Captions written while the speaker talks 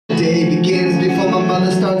Day begins before my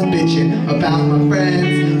mother starts bitching about my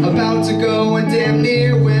friends, about to go and damn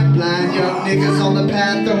near went blind. Young niggas on the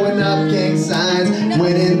path throwing up gang signs.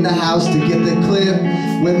 Went in the house to get the clip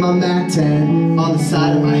with my Mac 10 on the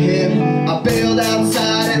side of my hip. I bailed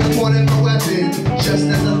outside and I pointed my weapon, just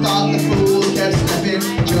as I thought the fools kept slipping.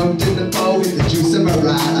 Jumped in the boat with the juice in my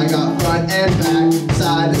ride. I got front and back,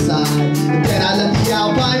 side to side, and then I left the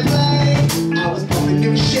Alpine plane. I was pumping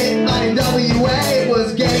new shit, my NWA. It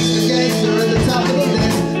was gangster at the top of the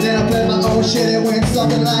list. Then I played my own shit, it went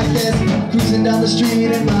something like this. Cruising down the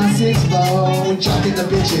street in my 6-4, chucking the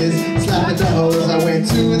bitches, slapping the hoes. I went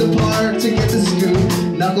to the park to get the scoop.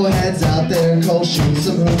 Knuckleheads out there, cold shoot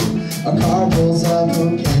some hoop. A car pulls up,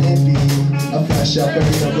 who can it be? A fresh up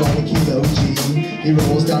burrito blowing Kilo G. He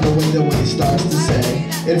rolls down the window when he starts to say,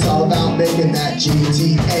 it's all about making that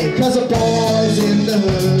GTA. Cause the boys in the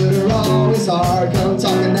hood are always hard. Come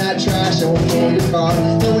talking that trash and we'll pull your car.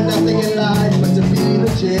 Knowing nothing in life but to be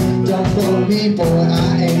legit. Don't quote me, boy,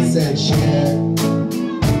 I ain't said shit.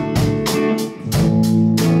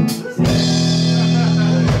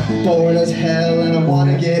 Bored as hell and I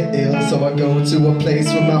wanna get ill, so I go to a place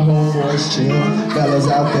where my homeboys chill. Fellas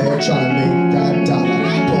out there trying to make that dollar.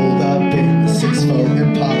 Pulled up in the 6-4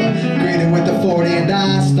 Impala, greeted with the 40 and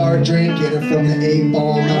I start drinking. And from the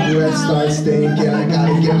 8-ball my breath starts stinking. I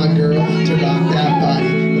gotta get my girl to rock that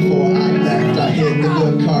body. Before I left I hit the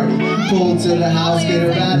good cardi. Pulled to the house, get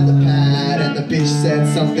her out of the pad, and the bitch said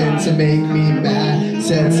something to make me mad.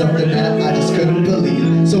 Said something that I just couldn't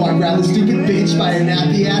believe. So I grabbed the stupid bitch by her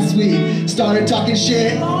nappy ass weave. Started talking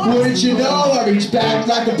shit, wouldn't you know? I reached back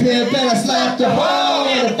like a pimp and I slapped her. Oh,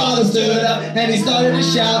 and her father stood up and he started to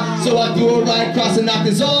shout. So I threw her right across and knocked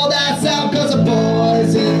his old ass out. Cause the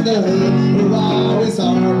boys in the hood are always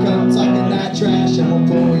hard. Come talking that trash and we'll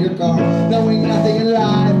pull your car. Knowing nothing in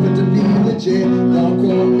life but to be legit. Don't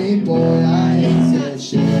quote me, boy, I ain't said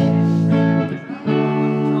shit.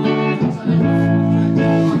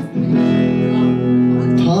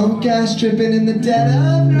 Punk ass tripping in the dead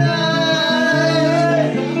of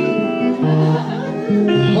night.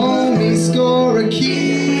 Homie score a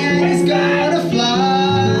key and he's gonna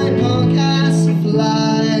fly. Punk ass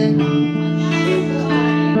fly.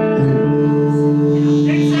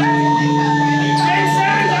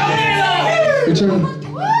 Your turn.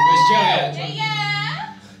 Where's Joe at?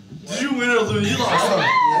 Did you win or lose? You lost.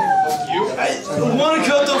 You? I want to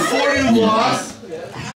cut the 40 loss.